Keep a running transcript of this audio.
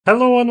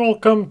Hello and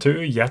welcome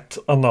to yet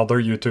another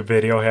YouTube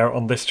video here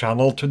on this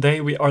channel. Today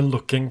we are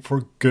looking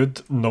for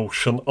good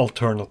Notion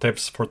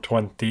alternatives for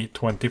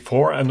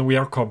 2024, and we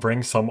are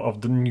covering some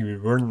of the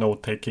newer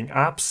note-taking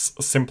apps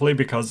simply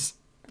because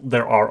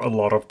there are a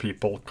lot of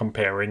people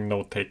comparing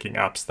note-taking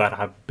apps that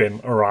have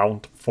been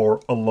around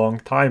for a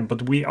long time,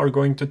 but we are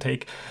going to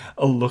take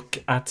a look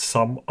at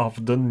some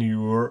of the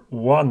newer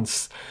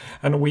ones,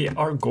 and we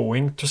are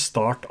going to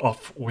start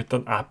off with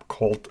an app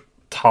called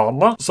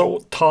Tana.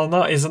 So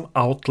Tana is an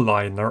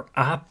outliner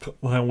app,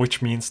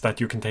 which means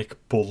that you can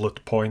take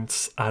bullet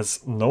points as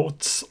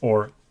notes,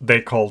 or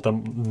they call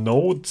them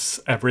nodes.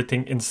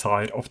 Everything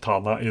inside of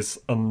Tana is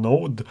a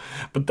node,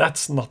 but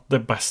that's not the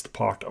best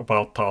part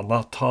about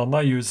Tana.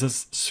 Tana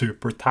uses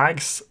super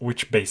tags,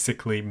 which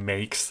basically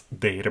makes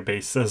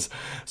databases.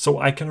 So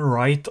I can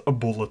write a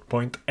bullet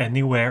point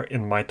anywhere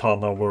in my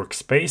Tana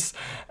workspace,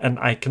 and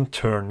I can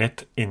turn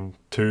it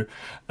into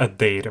a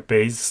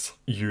database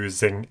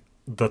using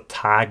the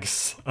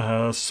tags.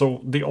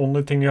 So the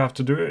only thing you have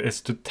to do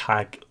is to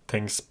tag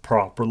things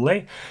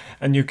properly,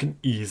 and you can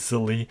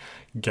easily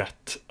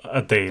get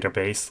a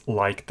database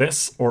like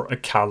this, or a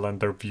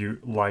calendar view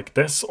like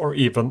this, or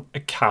even a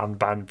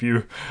Kanban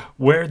view.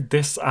 Where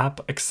this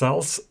app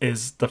excels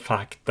is the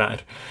fact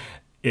that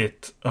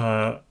it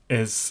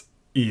is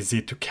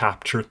easy to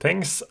capture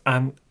things,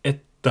 and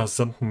it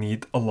doesn't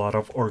need a lot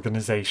of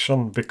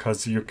organization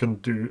because you can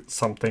do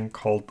something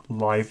called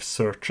live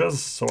searches.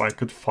 So I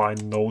could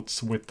find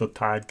notes with the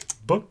tag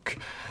book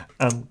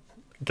and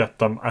get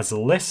them as a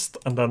list,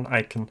 and then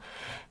I can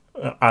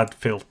add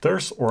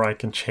filters, or I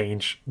can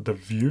change the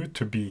view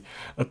to be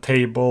a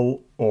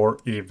table or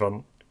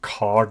even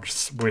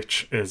cards,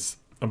 which is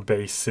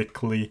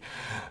basically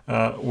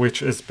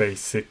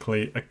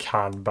a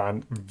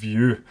Kanban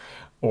view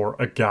or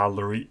a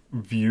gallery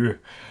view.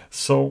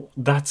 So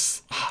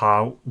that's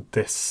how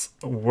this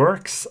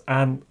works,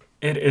 and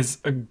it is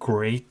a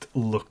great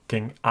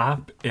looking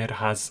app. It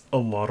has a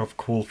lot of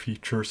cool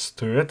features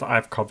to it.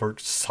 I've covered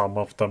some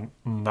of them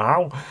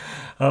now,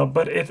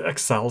 but it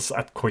excels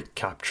at quick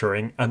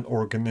capturing and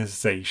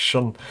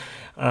organization.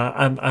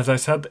 And as I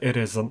said, it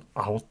is an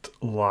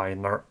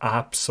outliner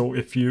app. So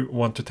if you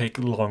want to take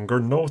longer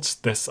notes,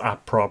 this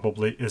app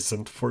probably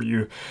isn't for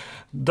you.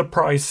 The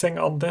pricing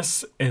on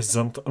this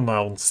isn't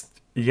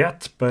announced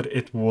yet, but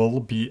it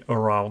will be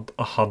around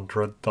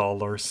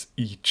 $100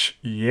 each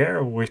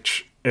year,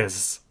 which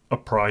is a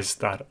price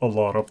that a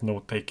lot of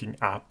note-taking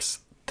apps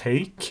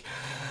take.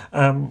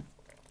 And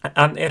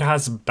it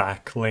has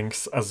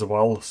backlinks as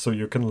well, so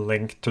you can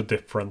link to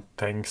different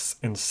things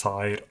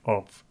inside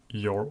of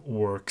your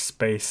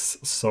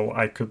workspace. So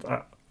I could,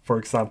 for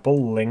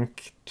example,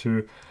 link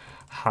to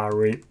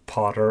Harry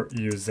Potter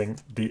using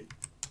the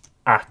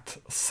 @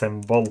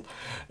 symbol.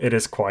 It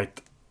is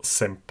quite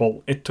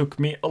simple. It took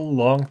me a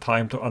long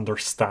time to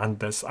understand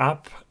this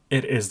app.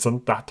 It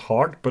isn't that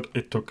hard, but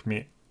it took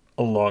me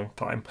a long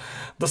time.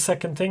 The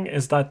second thing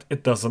is that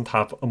it doesn't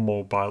have a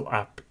mobile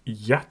app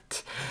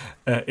yet.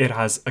 It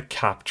has a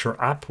capture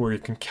app where you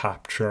can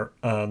capture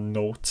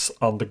notes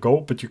on the go,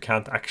 but you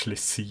can't actually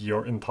see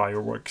your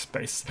entire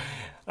workspace.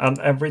 And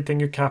everything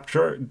you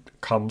capture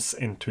comes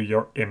into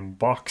your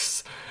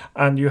inbox.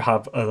 And you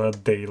have a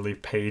daily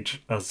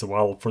page as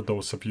well for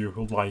those of you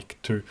who like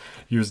to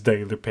use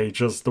daily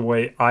pages. The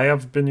way I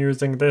have been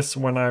using this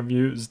when I've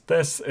used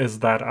this is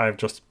that I've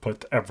just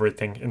put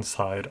everything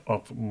inside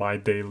of my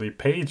daily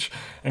page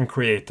and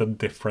created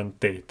different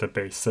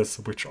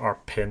databases which are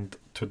pinned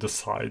to the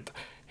side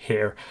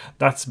here.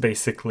 That's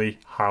basically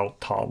how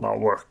Tana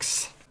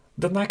works.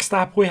 The next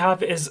app we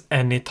have is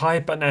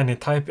Anytype, and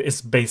Anytype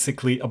is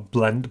basically a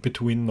blend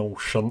between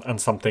Notion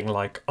and something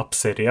like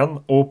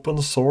Obsidian.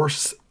 Open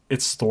source,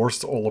 it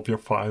stores all of your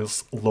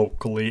files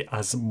locally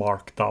as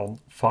markdown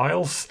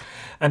files,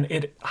 and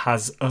it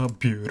has a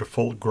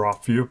beautiful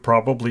graph view,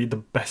 probably the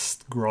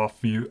best graph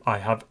view I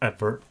have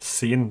ever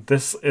seen.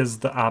 This is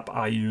the app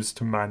I use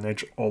to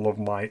manage all of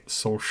my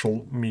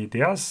social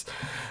medias,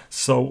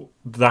 so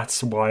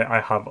that's why I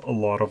have a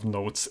lot of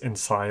notes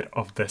inside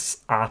of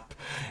this app.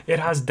 It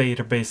has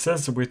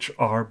databases which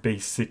are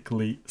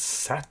basically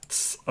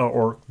sets,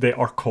 or they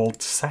are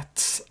called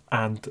sets,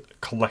 and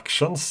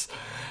collections.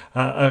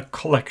 A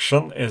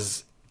collection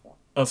is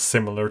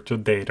similar to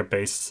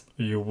database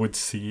you would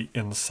see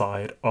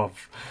inside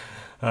of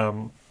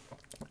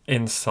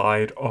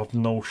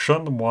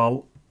Notion,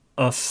 while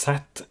a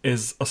set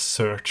is a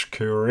search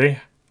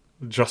query,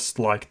 just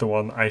like the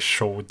one I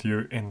showed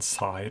you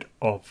inside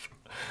of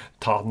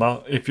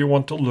Tana. If you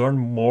want to learn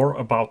more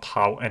about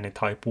how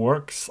Anytype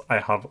works, I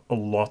have a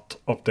lot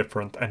of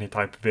different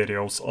Anytype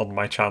videos on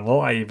my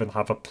channel. I even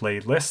have a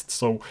playlist,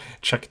 so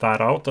check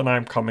that out. And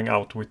I'm coming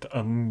out with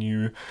a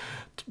new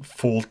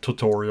full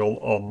tutorial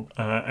on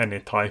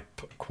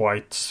Anytype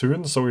quite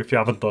soon. So if you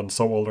haven't done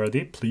so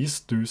already, please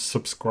do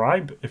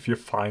subscribe if you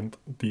find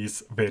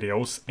these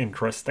videos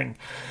interesting.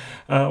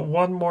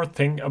 One more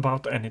thing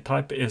about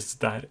Anytype is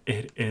that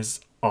it is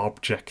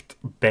object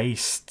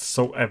based,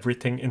 so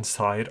everything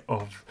inside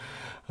of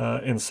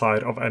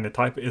inside of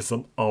Anytype is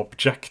an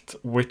object,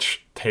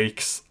 which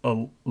takes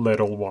a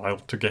little while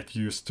to get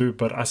used to,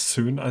 but as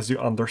soon as you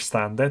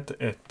understand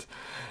it,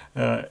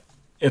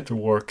 it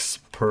works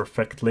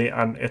perfectly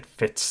and it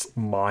fits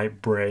my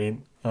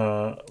brain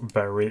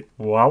very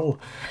well.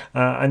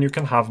 And you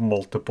can have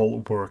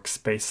multiple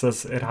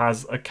workspaces. It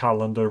has a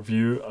calendar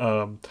view.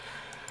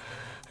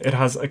 It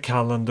has a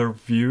calendar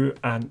view,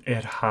 and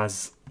it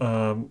has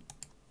a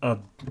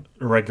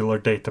regular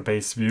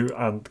database view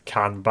and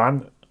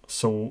Kanban.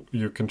 So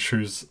you can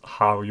choose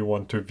how you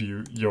want to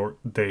view your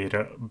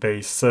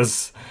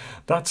databases.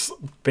 That's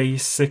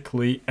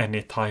basically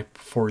Anytype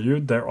for you.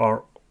 There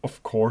are,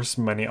 of course,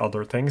 many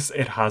other things.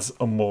 It has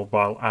a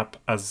mobile app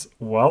as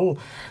well.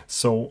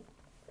 So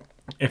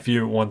if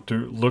you want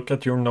to look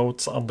at your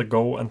notes on the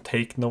go and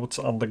take notes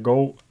on the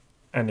go,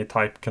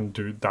 Anytype can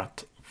do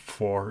that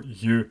for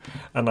you.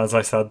 And as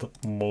I said,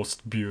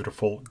 most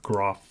beautiful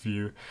graph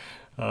view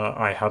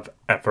I have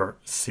ever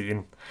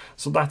seen.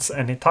 So that's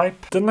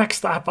Anytype. The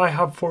next app I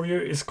have for you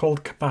is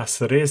called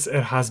Capacities.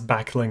 It has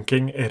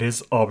backlinking. It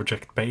is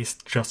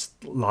object-based,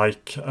 just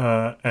like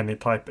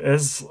Anytype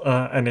is.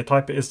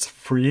 Anytype is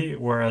free,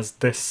 whereas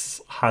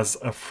this has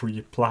a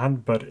free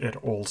plan, but it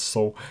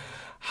also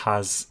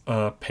has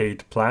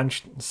paid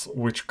plans,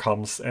 which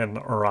comes in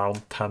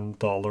around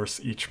 $10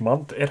 each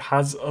month. It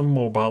has a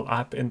mobile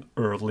app in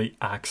early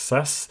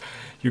access.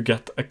 You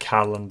get a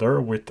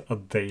calendar with a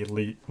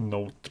daily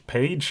note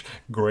page,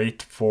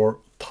 great for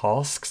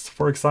tasks,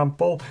 for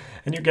example,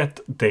 and you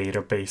get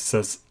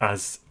databases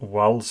as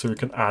well, so you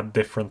can add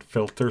different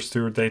filters to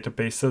your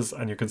databases,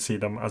 and you can see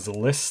them as a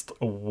list,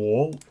 a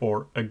wall,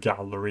 or a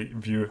gallery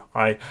view.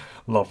 I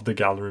love the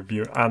gallery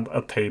view, and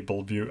a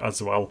table view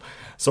as well.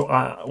 So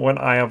when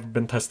I have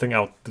been testing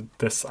out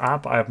this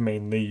app, I have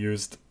mainly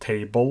used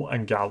table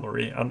and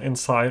gallery, and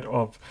inside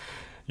of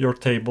your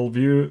table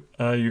view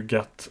you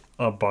get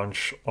a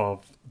bunch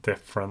of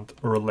different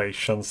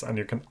relations, and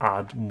you can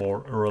add more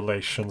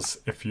relations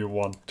if you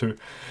want to.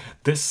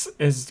 This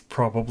is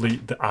probably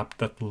the app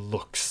that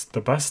looks the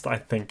best. I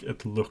think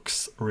it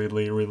looks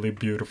really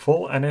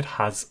beautiful, and it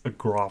has a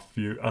graph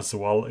view as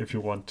well if you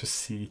want to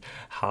see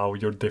how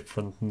your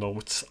different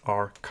notes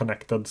are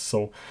connected.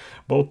 So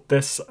both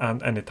this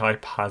and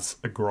Anytype has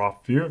a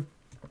graph view,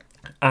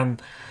 and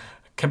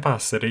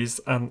Capacities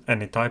and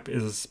Anytype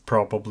is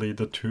probably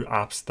the two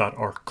apps that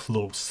are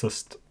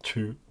closest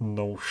to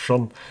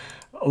Notion.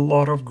 A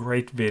lot of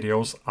great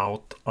videos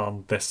out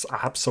on this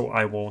app, so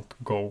I won't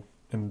go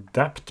in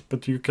depth,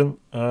 but you can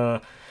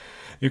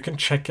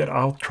check it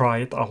out, try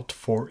it out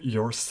for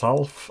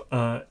yourself.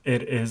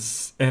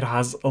 It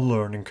has a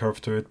learning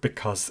curve to it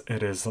because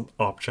it is an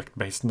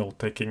object-based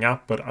note-taking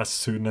app, but as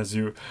soon as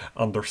you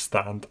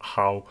understand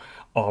how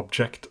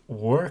object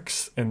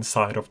works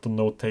inside of the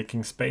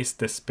note-taking space,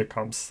 this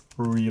becomes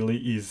really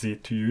easy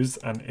to use,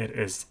 and it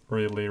is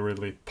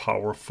really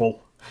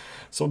powerful.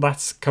 So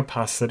that's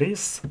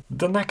Capacities.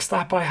 The next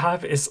app I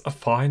have is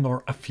Affine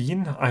or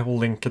Affine. I will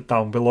link it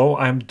down below.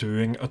 I'm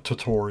doing a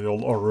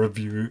tutorial or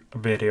review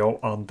video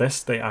on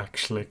this. They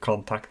actually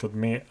contacted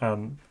me,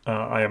 and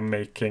I am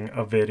making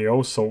a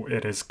video, so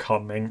it is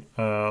coming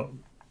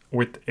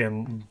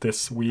within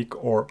this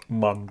week or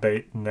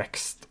Monday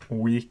next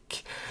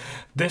week.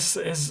 This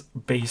is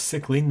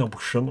basically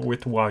Notion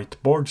with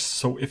whiteboards.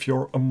 So if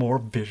you're a more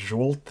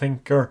visual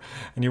thinker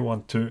and you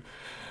want to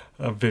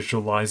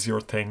visualize your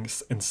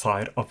things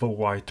inside of a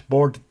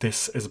whiteboard,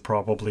 this is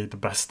probably the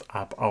best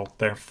app out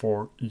there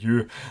for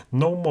you.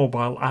 No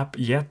mobile app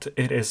yet.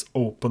 It is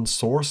open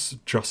source,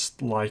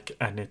 just like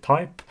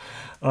Anytype,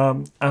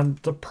 and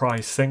the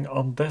pricing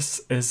on this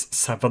is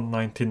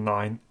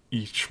 $7.99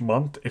 each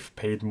month if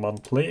paid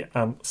monthly,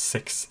 and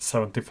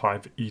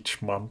 $6.75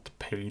 each month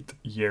paid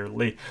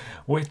yearly,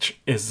 which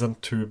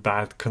isn't too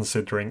bad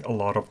considering a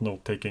lot of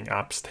note-taking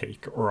apps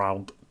take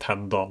around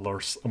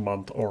 $10 a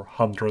month or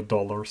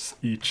 $100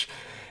 each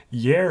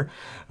year.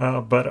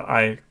 But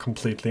I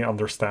completely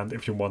understand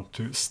if you want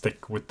to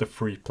stick with the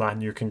free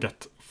plan. You can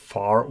get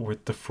far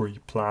with the free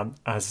plan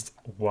as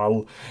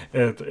well.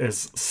 It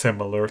is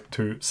similar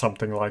to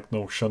something like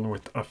Notion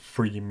with a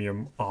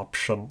freemium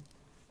option,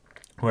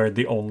 where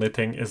the only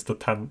thing is the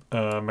 10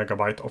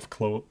 megabyte of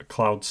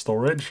cloud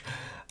storage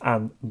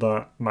and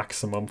the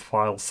maximum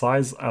file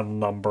size and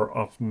number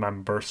of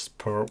members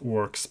per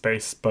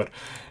workspace. But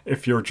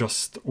if you're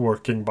just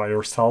working by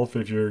yourself,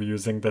 if you're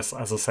using this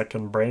as a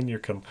second brain, you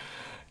can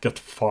get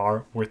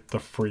far with the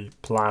free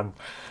plan.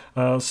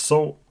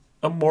 So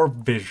a more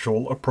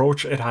visual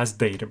approach. It has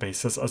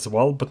databases as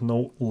well, but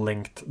no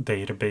linked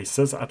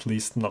databases, at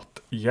least not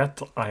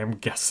yet. I am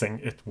guessing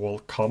it will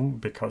come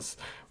because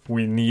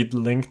we need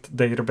linked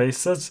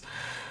databases.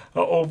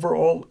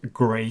 Overall,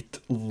 great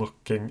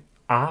looking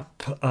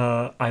app.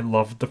 I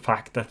love the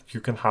fact that you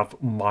can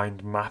have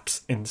mind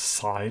maps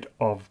inside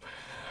of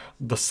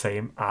the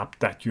same app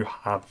that you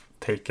have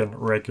taken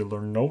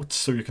regular notes,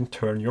 so you can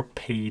turn your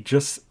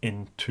pages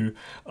into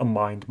a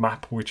mind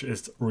map, which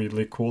is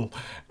really cool.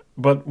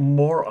 But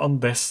more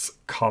on this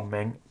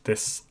coming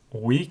this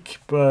week.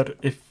 But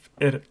if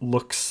it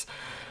looks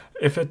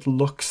if it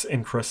looks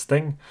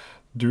interesting,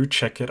 do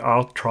check it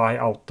out, try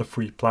out the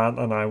free plan,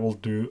 and I will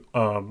do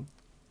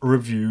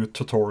review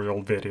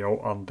tutorial video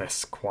on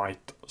this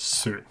quite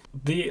soon.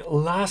 The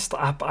last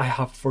app I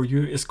have for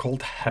you is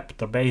called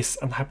Heptabase,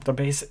 and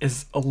Heptabase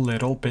is a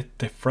little bit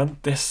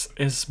different. This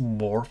is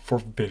more for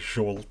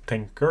visual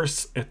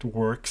thinkers. It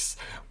works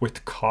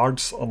with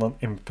cards on an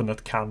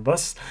infinite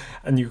canvas,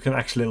 and you can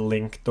actually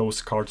link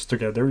those cards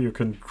together. You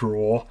can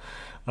draw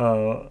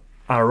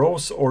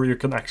arrows, or you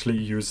can actually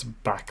use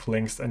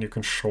backlinks, and you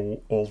can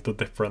show all the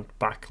different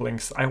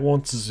backlinks. I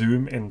won't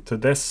zoom into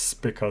this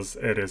because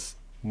it is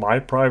my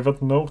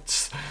private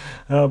notes,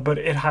 but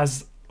it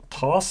has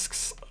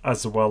tasks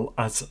as well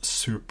as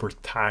super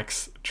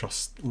tags,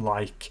 just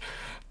like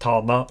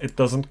Tana. It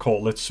doesn't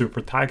call it super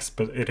tags,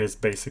 but it is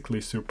basically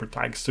super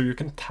tags. So you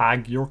can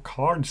tag your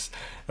cards,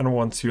 and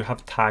once you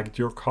have tagged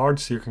your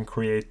cards, you can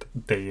create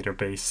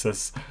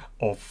databases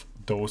of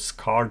those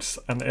cards.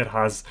 And it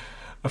has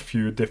a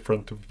few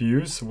different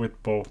views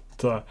with both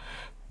the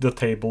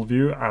table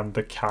view and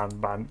the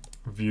Kanban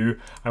view.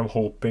 I'm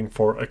hoping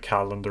for a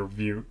calendar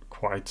view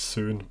quite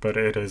soon, but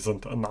it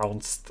isn't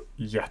announced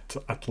yet,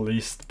 at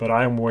least. But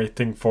I'm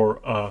waiting for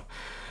a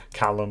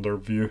calendar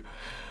view.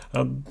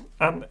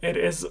 And it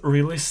is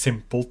really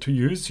simple to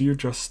use. You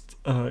just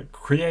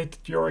create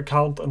your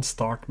account and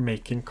start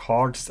making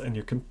cards, and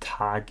you can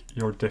tag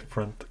your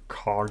different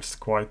cards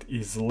quite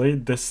easily.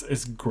 This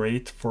is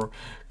great for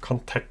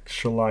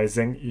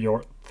contextualizing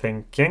your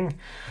thinking,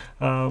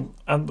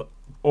 and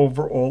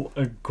overall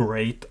a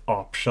great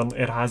option.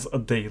 It has a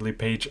daily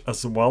page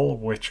as well,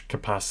 which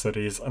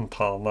Capacities and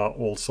Tana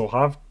also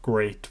have.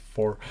 Great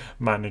for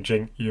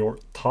managing your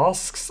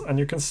tasks, and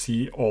you can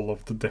see all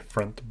of the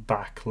different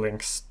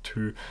backlinks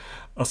to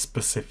a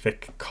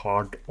specific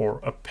card or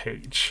a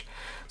page.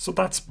 So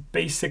that's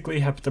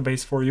basically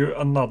Heptabase for you.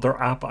 Another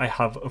app I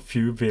have a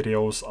few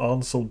videos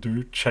on, so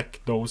do check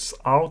those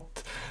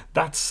out.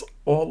 That's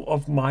all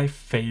of my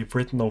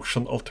favorite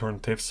Notion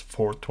alternatives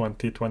for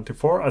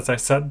 2024. As I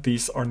said,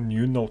 these are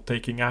new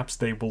note-taking apps.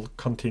 They will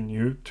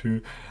continue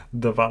to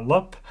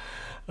develop.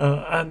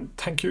 And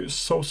thank you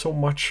so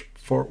much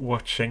for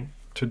watching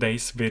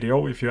today's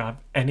video. If you have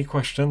any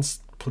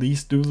questions,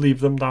 please do leave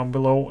them down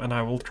below, and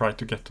I will try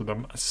to get to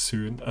them as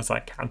soon as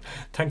I can.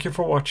 Thank you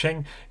for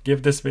watching.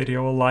 Give this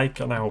video a like,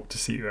 and I hope to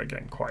see you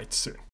again quite soon.